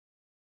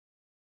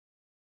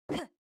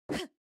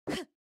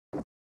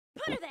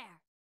Put her there!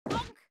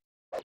 Bonk!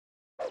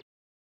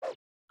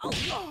 Oh,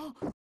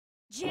 oh.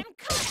 Jim,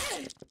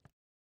 cut!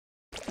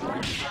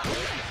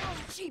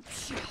 Cheap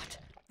shot.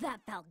 That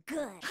felt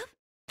good.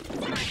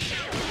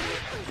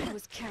 I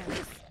was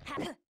careless.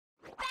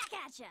 Back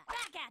at ya!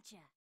 Back at ya!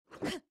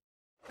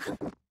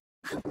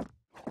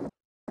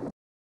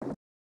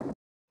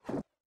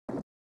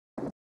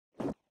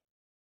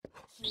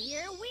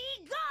 Here we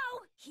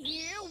go!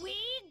 Here we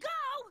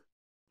go!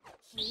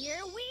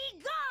 Here we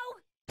go!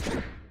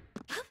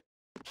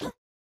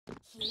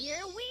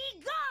 Here we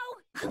go!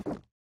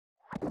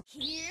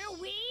 Here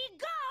we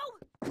go!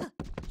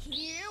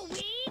 Here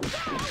we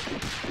go!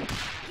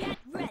 Get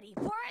ready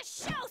for a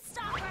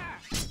showstopper!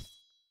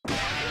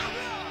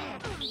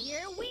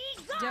 Here we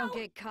go! Don't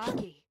get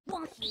cocky.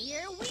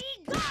 Here we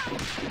go!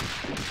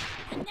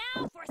 And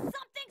now for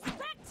something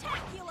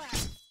spectacular!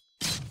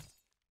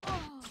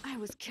 Oh, I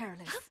was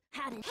careless.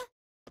 Had it.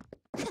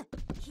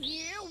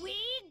 Here we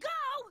go!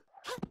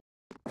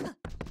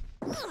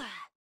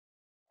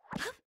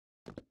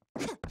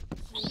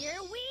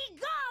 Here we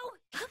go!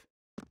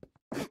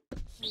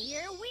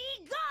 Here we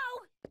go!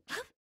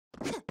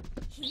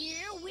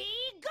 Here we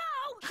go!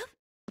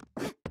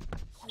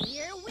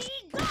 Here we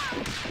go!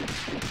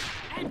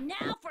 And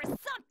now for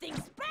something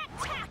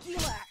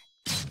spectacular!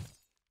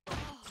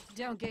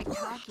 Don't get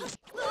cocky.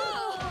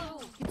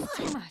 Oh! It's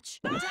too much.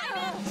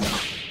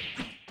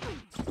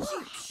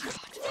 Cheap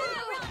shot.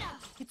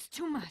 It's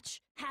too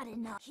much. Had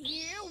enough.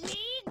 Here we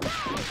go!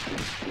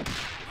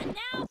 And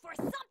now for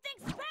something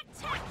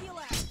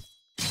spectacular!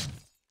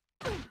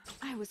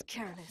 I was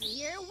careless.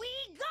 Here we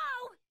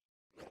go!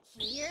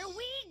 Here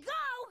we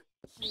go!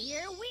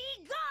 Here we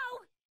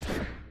go!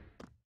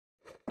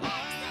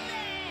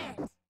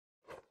 Excellent!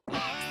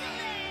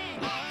 Excellent!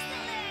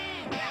 Excellent!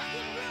 Rock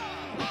and roll!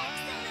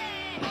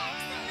 Excellent!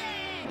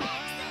 Excellent!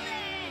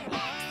 Excellent!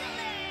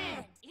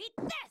 Excellent! Eat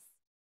this!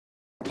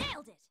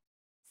 Nailed it!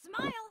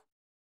 Smile!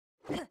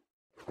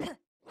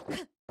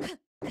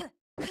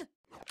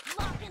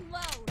 Lock and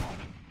load!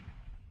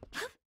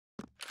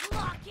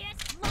 Lock it!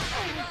 Lock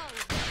and load!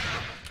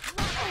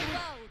 Lock and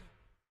load!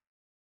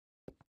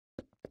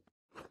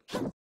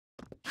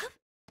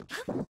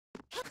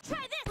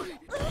 Try this!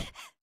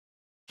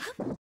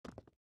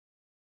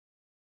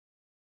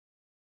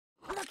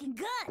 Looking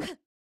good!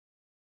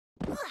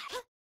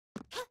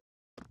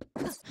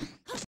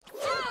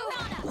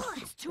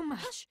 It's too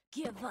much.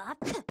 Give up!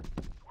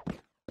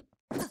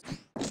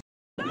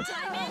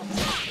 Diamond!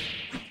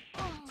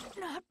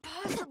 Not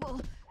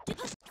possible.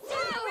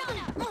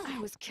 I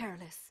was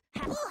careless.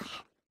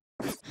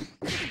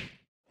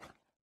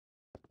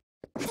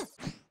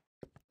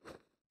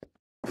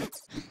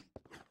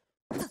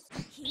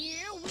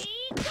 Here we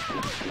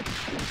go!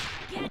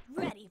 Get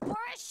ready for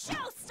a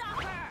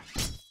showstopper!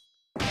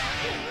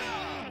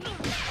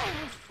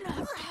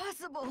 Not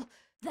possible.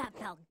 That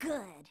felt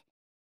good.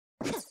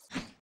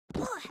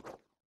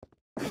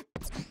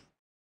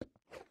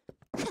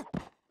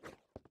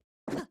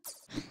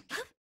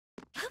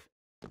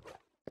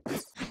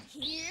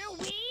 Here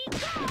we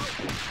go!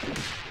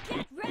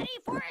 Get ready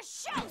for a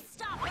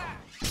showstopper!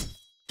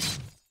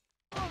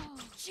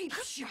 Cheap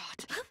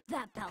shot.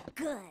 That felt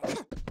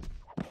good.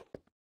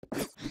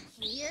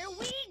 Here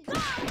we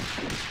go!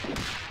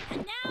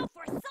 And now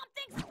for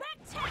something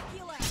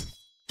spectacular!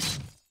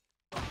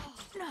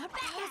 Not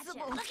Back at ya!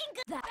 possible. Looking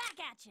good! Back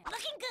at ya!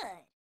 Looking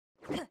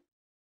good!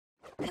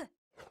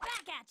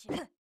 Back at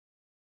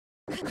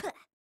ya!